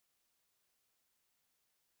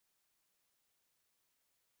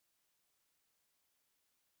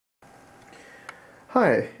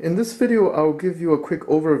Hi, in this video I'll give you a quick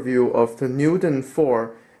overview of the NeoDen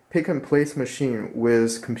 4 pick-and-place machine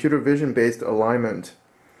with computer vision based alignment.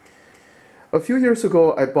 A few years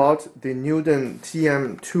ago I bought the NeoDen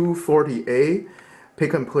TM240A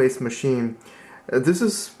pick-and-place machine. This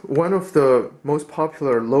is one of the most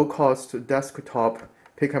popular low-cost desktop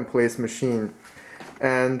pick-and-place machine,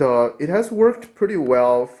 and it has worked pretty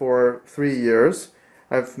well for 3 years.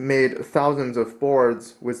 I've made thousands of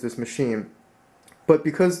boards with this machine. But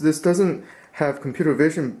because this doesn't have computer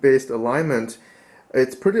vision based alignment,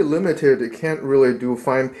 it's pretty limited. It can't really do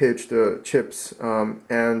fine pitched chips,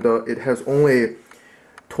 and it has only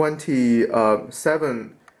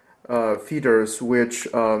 27 feeders, which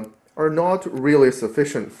are not really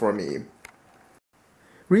sufficient for me.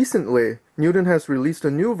 Recently, NeoDen has released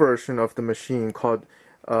a new version of the machine called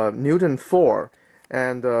NeoDen 4,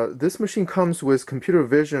 and this machine comes with computer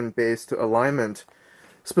vision based alignment.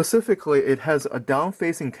 Specifically, it has a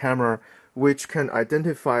down-facing camera which can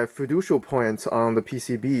identify fiducial points on the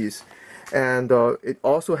PCBs, and it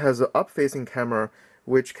also has an up-facing camera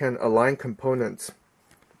which can align components.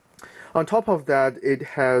 On top of that, it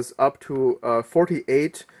has up to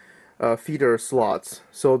 48 feeder slots,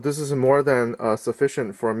 so this is more than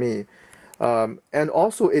sufficient for me. And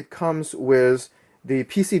also it comes with the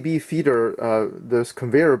PCB feeder, this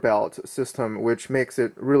conveyor belt system, which makes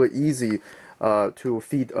it really easy to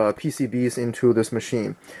feed PCBs into this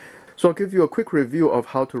machine. So I'll give you a quick review of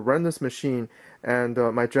how to run this machine and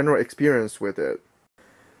my general experience with it.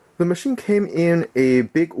 The machine came in a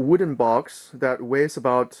big wooden box that weighs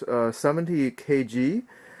about 70 kg.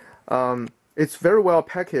 It's very well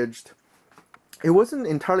packaged. It wasn't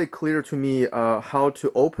entirely clear to me how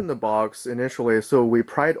to open the box initially, so we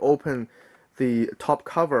pried open the top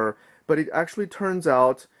cover, but it actually turns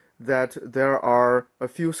out that there are a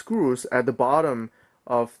few screws at the bottom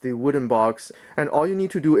of the wooden box, and all you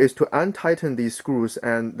need to do is to untighten these screws,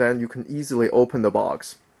 and then you can easily open the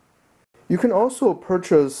box. You can also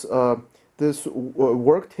purchase this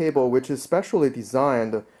work table, which is specially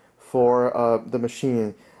designed for the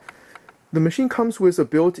machine. The machine comes with a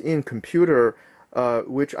built-in computer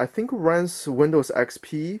which I think runs Windows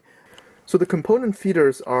XP. So the component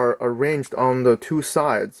feeders are arranged on the two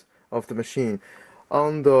sides of the machine.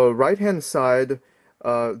 On the right-hand side,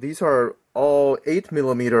 these are all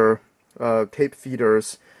 8mm tape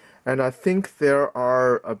feeders, and I think there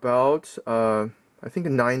are about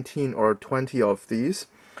 19 or 20 of these.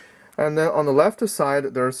 And then on the left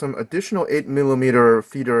side, there are some additional 8mm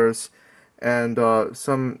feeders and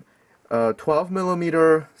some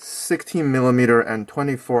 12mm, 16mm, and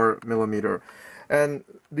 24mm. And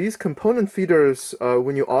these component feeders,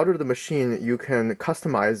 when you order the machine, you can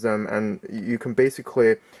customize them, and you can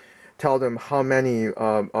basically tell them how many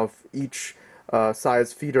of each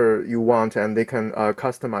size feeder you want, and they can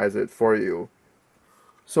customize it for you.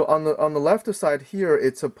 So on the left side here,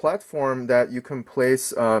 it's a platform that you can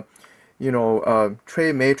place,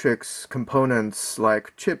 tray matrix components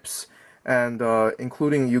like chips, and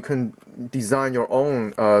including you can design your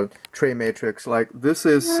own tray matrix. Like this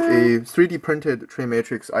is a 3D printed tray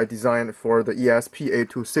matrix I designed for the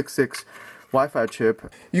ESP8266 Wi-Fi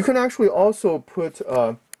chip. You can actually also put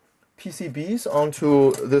PCBs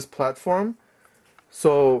onto this platform.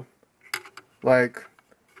 So like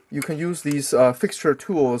you can use these fixture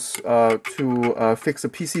tools to fix a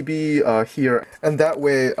PCB here, and that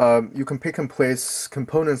way you can pick and place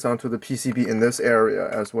components onto the PCB in this area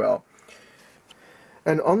as well.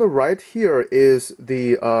 And on the right here is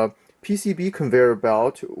the PCB conveyor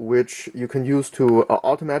belt, which you can use to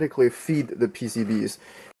automatically feed the PCBs.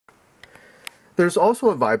 There's also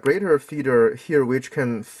a vibrator feeder here which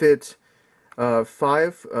can fit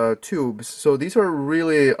 5 tubes. So these are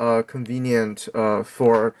really convenient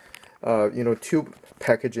for tube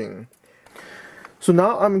packaging. So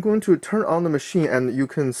now I'm going to turn on the machine, and you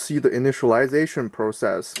can see the initialization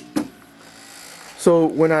process. So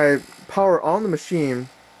when I power on the machine,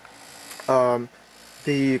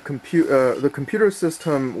 the computer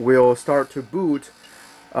system will start to boot,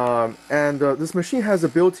 and this machine has a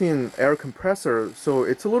built-in air compressor, so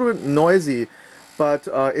it's a little bit noisy, but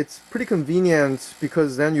it's pretty convenient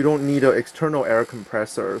because then you don't need an external air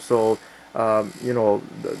compressor. So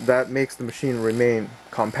that makes the machine remain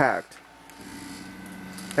compact.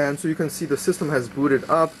 And so you can see the system has booted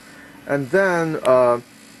up, and then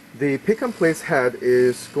the pick-and-place head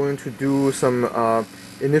is going to do some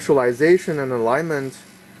initialization and alignment.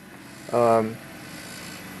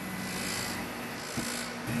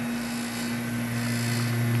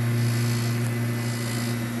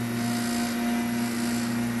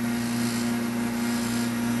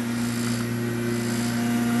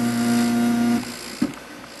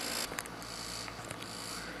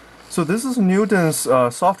 So this is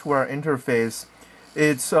NeoDen's software interface.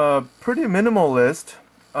 It's pretty minimalist.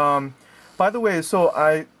 By the way, so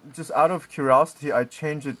I just out of curiosity, I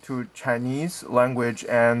changed it to Chinese language,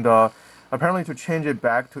 and apparently to change it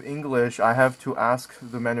back to English, I have to ask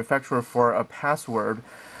the manufacturer for a password,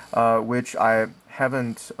 which I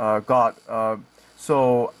haven't got.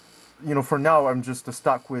 So, for now, I'm just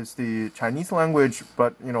stuck with the Chinese language,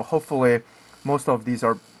 but hopefully, most of these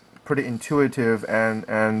are pretty intuitive and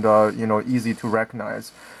easy to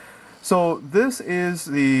recognize. So this is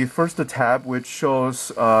the first tab, which shows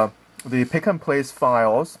the pick and place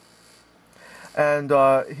files, and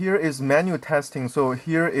here is menu testing. So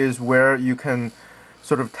here is where you can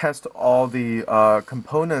sort of test all the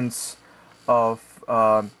components of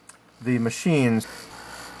the machines.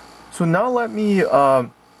 So now let me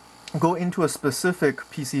go into a specific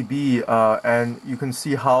PCB, and you can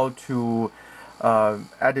see how to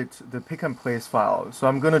edit the pick and place file. So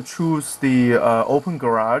I'm going to choose the Open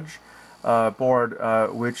Garage board,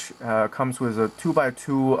 which comes with a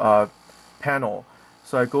 2x2 panel.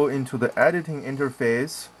 So I go into the editing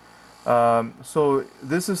interface. So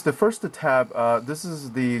this is the first tab. This is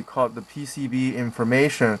called the PCB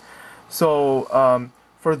information. So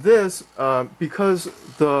for this, because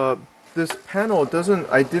this panel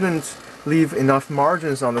I didn't leave enough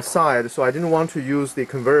margins on the side, so I didn't want to use the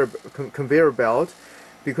conveyor belt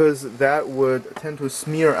because that would tend to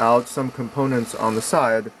smear out some components on the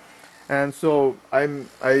side. And so I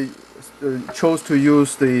chose to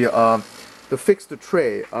use the fixed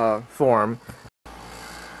tray form.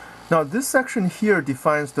 Now this section here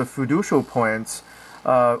defines the fiducial points,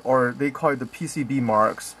 or they call it the PCB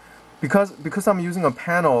marks. Because I'm using a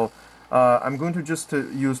panel, I'm going to just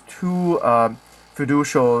use two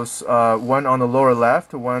fiducials, one on the lower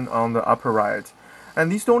left, one on the upper right.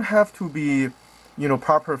 And these don't have to be,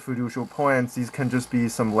 proper fiducial points. These can just be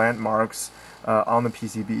some landmarks on the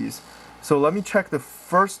PCBs. So let me check the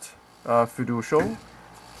first fiducial.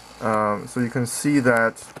 So you can see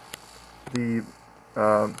that the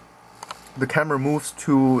camera moves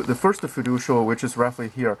to the first fiducial, which is roughly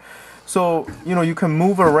here. So, you can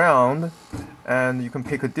move around and you can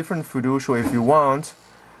pick a different fiducial if you want.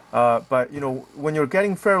 But, when you're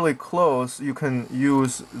getting fairly close, you can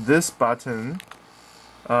use this button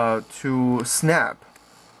to snap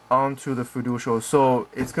onto the fiducial. So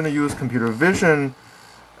it's going to use computer vision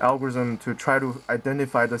algorithm to try to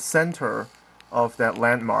identify the center of that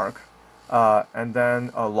landmark, and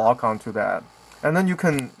then lock onto that. And then you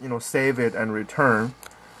can, save it and return.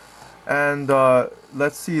 And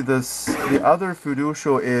let's see, the other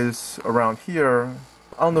fiducial is around here.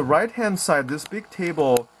 On the right hand side, this big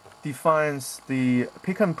table defines the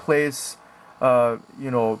pick and place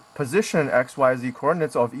position XYZ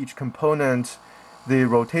coordinates of each component, the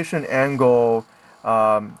rotation angle,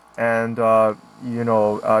 and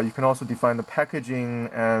you can also define the packaging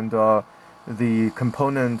and the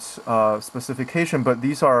component specification, but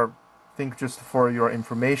these are, I think, just for your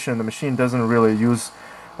information. The machine doesn't really use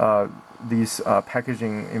these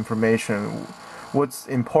packaging information. What's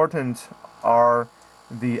important are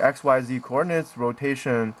the XYZ coordinates,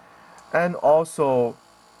 rotation, and also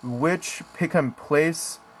which pick and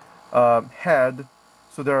place head.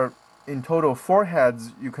 So there are in total 4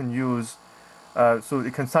 heads you can use, so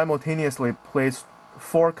it can simultaneously place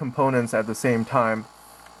 4 components at the same time,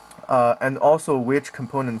 and also which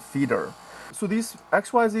component feeder. So these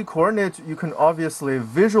XYZ coordinates, you can obviously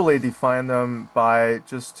visually define them by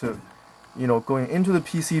just going into the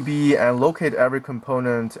PCB and locate every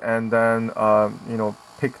component, and then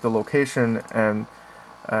pick the location and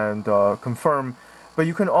confirm. But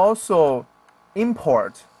you can also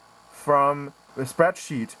import from the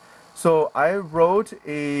spreadsheet. So I wrote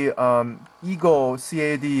a Eagle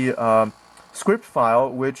CAD script file,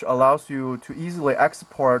 which allows you to easily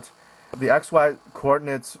export the XY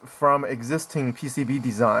coordinates from existing PCB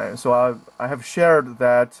design. So I have shared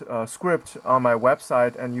that script on my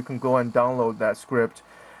website, and you can go and download that script,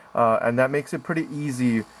 and that makes it pretty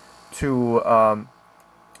easy to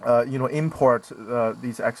import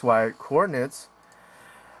these XY coordinates.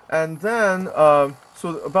 And then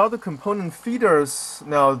so about the component feeders,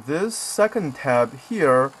 now this second tab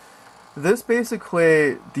here, this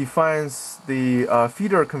basically defines the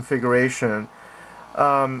feeder configuration.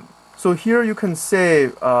 So here you can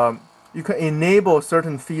say you can enable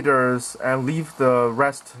certain feeders and leave the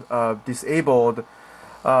rest disabled.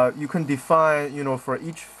 You can define, for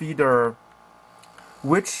each feeder,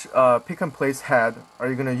 which pick and place head are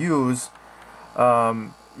you going to use.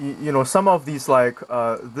 Some of these, like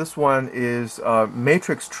this one is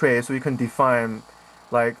matrix tray, so you can define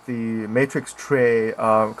like the matrix tray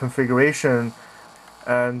configuration.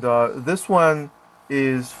 and this one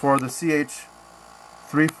is for the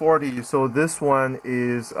CH340. So this one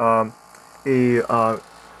is a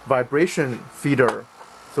vibration feeder.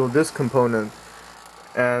 So this component,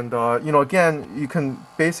 and you know, again, you can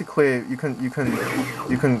basically you can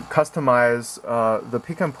customize the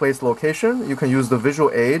pick and place location. You can use the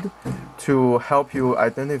visual aid to help you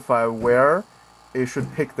identify where it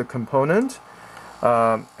should pick the component,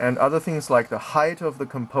 and other things like the height of the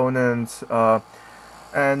component.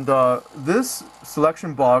 And this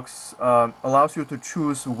selection box allows you to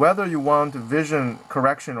choose whether you want vision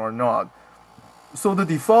correction or not. So the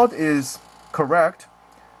default is correct,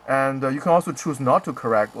 and you can also choose not to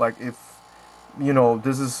correct. Like if you know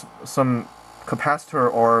this is some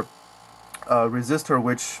capacitor or resistor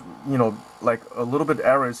which, you know, like a little bit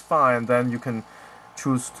error is fine, then you can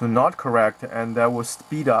choose to not correct, and that will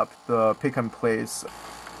speed up the pick and place.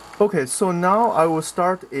 Okay, so now I will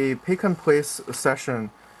start a pick and place session.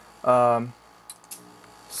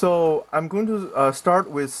 So I'm going to start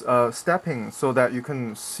with stepping so that you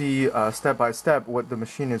can see step by step what the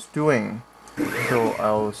machine is doing. So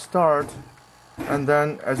I'll start, and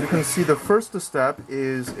then as you can see, the first step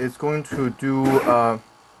is it's going to do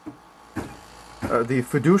the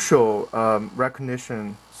fiducial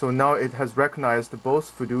recognition. So now it has recognized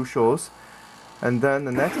both fiducials, and then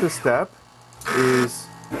the next step is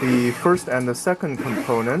the first and the second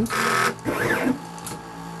component.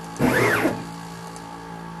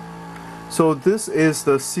 So this is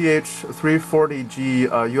the CH340G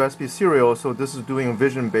USB serial, so this is doing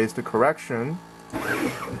vision-based correction,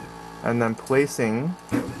 and then placing,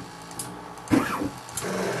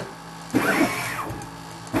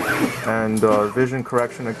 and vision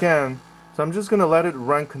correction again. So I'm just going to let it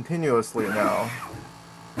run continuously now.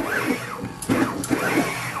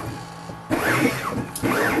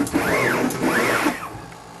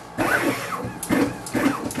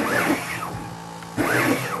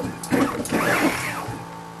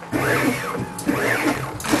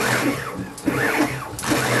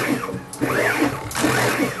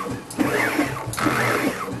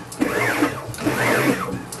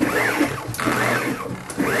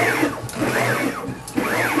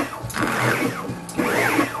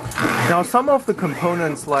 Now some of the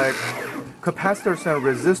components like capacitors and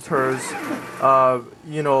resistors,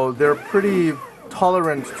 you know, they're pretty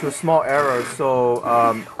tolerant to small errors, so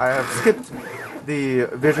I have skipped the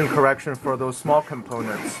vision correction for those small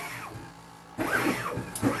components.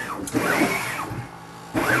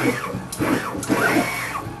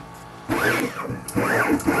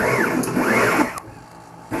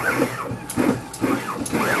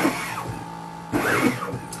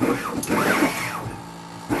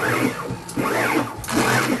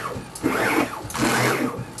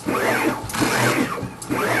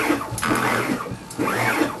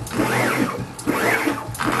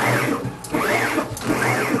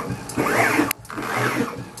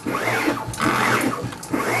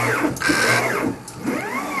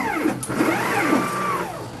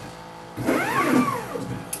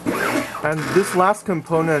 And this last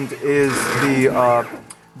component is the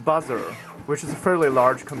buzzer, which is a fairly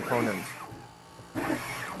large component.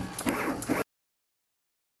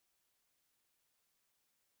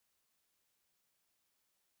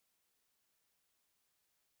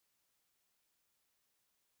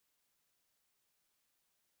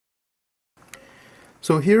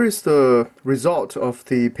 So here is the result of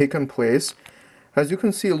the pick and place. As you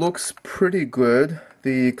can see, it looks pretty good.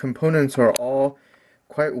 The components are all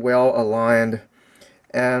quite well aligned,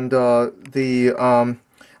 and I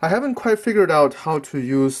haven't quite figured out how to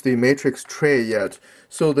use the matrix tray yet.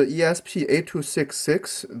 So the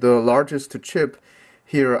ESP8266, the largest chip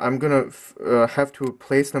here, I'm gonna have to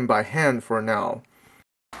place them by hand for now.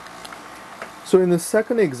 So in the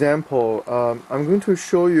second example, I'm going to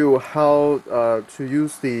show you how to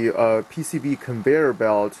use the PCB conveyor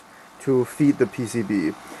belt to feed the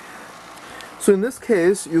PCB. So in this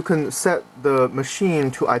case, you can set the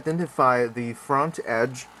machine to identify the front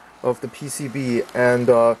edge of the PCB, and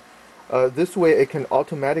this way it can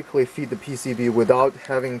automatically feed the PCB without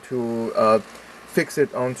having to fix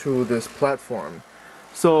it onto this platform.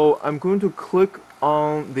 So I'm going to click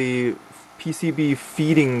on the PCB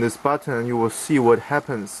feeding this button, and you will see what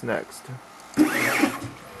happens next.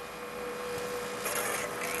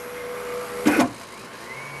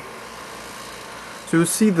 So you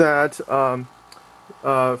see that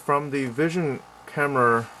from the vision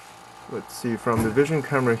camera, let's see, from the vision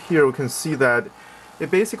camera here, we can see that it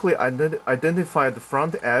basically identified the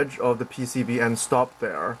front edge of the PCB and stopped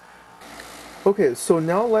there. Okay, so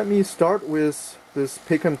now let me start with this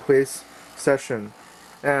pick and place session.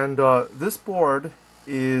 And this board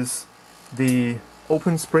is the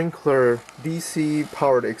open sprinkler DC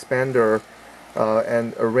powered expander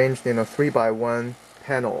and arranged in a 3x1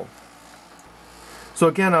 panel. So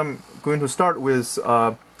again, I'm going to start with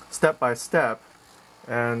step by step,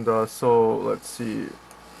 and so let's see,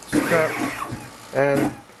 step,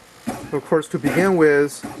 and of course to begin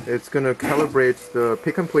with, it's going to calibrate the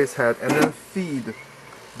pick and place head and then feed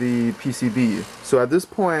the PCB. So at this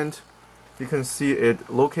point, you can see it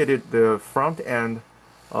located the front end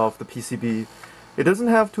of the PCB. It doesn't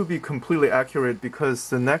have to be completely accurate because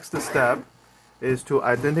the next step is to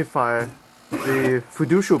identify the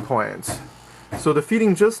fiducial points. So the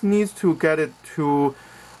feeding just needs to get it to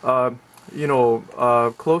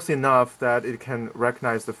close enough that it can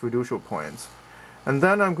recognize the fiducial points. And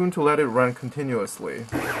then I'm going to let it run continuously.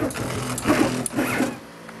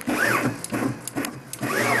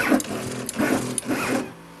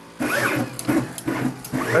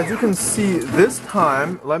 As you can see, this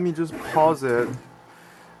time, let me just pause it.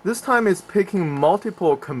 This time it's picking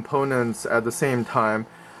multiple components at the same time.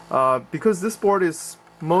 Because this board is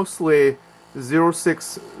mostly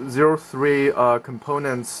 0603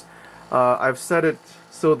 components, I've set it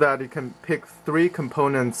so that it can pick 3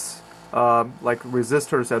 components like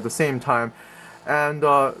resistors at the same time. And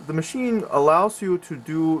the machine allows you to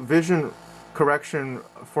do vision correction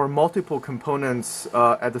for multiple components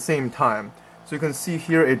at the same time. So you can see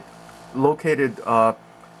here it located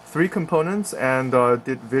 3 components and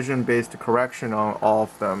did vision-based correction on all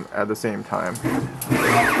of them at the same time.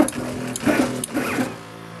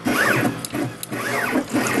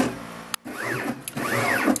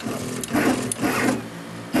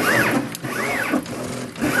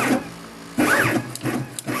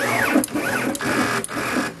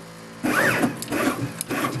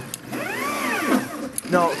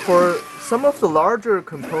 Now, for some of the larger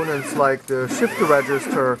components like the shift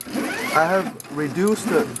register, I have reduced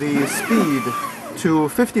the speed to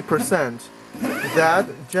 50%. That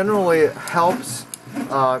generally helps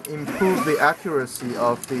improve the accuracy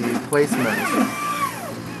of the placement.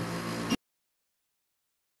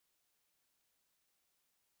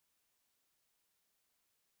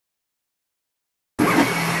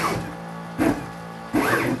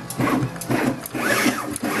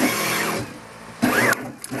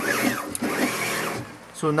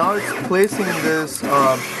 So now it's placing this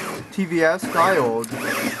TVS diode.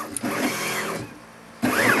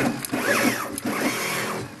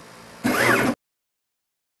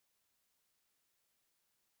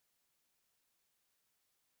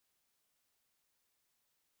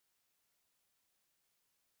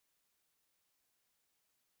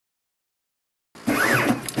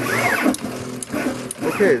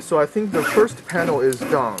 Okay, so I think the first panel is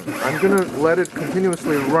done. I'm gonna let it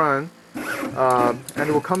continuously run. And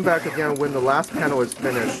it will come back again when the last panel is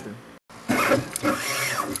finished.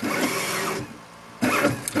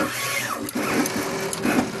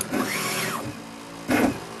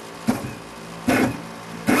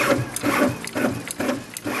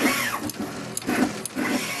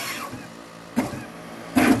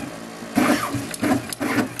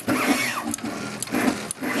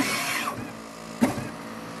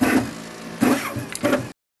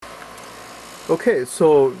 Okay,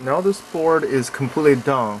 so now this board is completely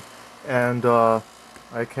done, and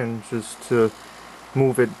I can just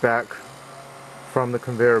move it back from the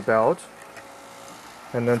conveyor belt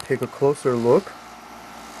and then take a closer look.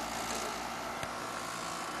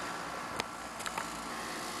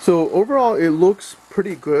 So overall it looks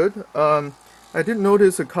pretty good. I did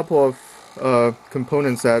notice a couple of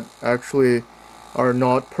components that actually are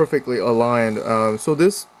not perfectly aligned. So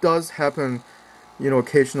this does happen,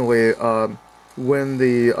 occasionally. When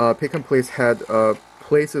the pick and place head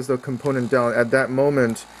places the component down, at that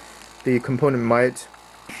moment the component might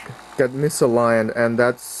get misaligned, and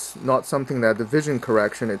that's not something that the vision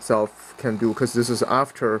correction itself can do, because this is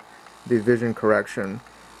after the vision correction.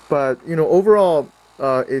 But overall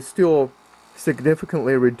it still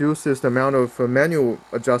significantly reduces the amount of manual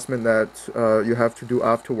adjustment that you have to do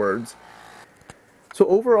afterwards. So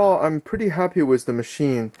overall I'm pretty happy with the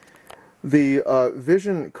machine. The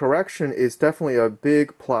vision correction is definitely a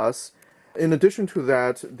big plus. In addition to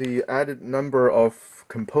that, the added number of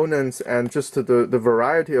components and just the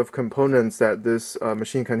variety of components that this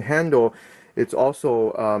machine can handle, it's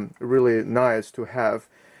also really nice to have.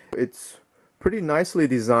 It's pretty nicely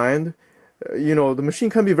designed. The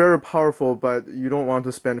machine can be very powerful, but you don't want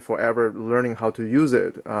to spend forever learning how to use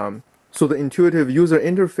it. So the intuitive user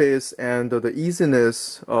interface and the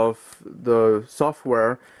easiness of the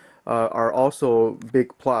software are also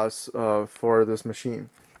big plus for this machine.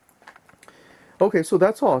 Okay, so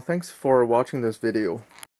that's all. Thanks for watching this video.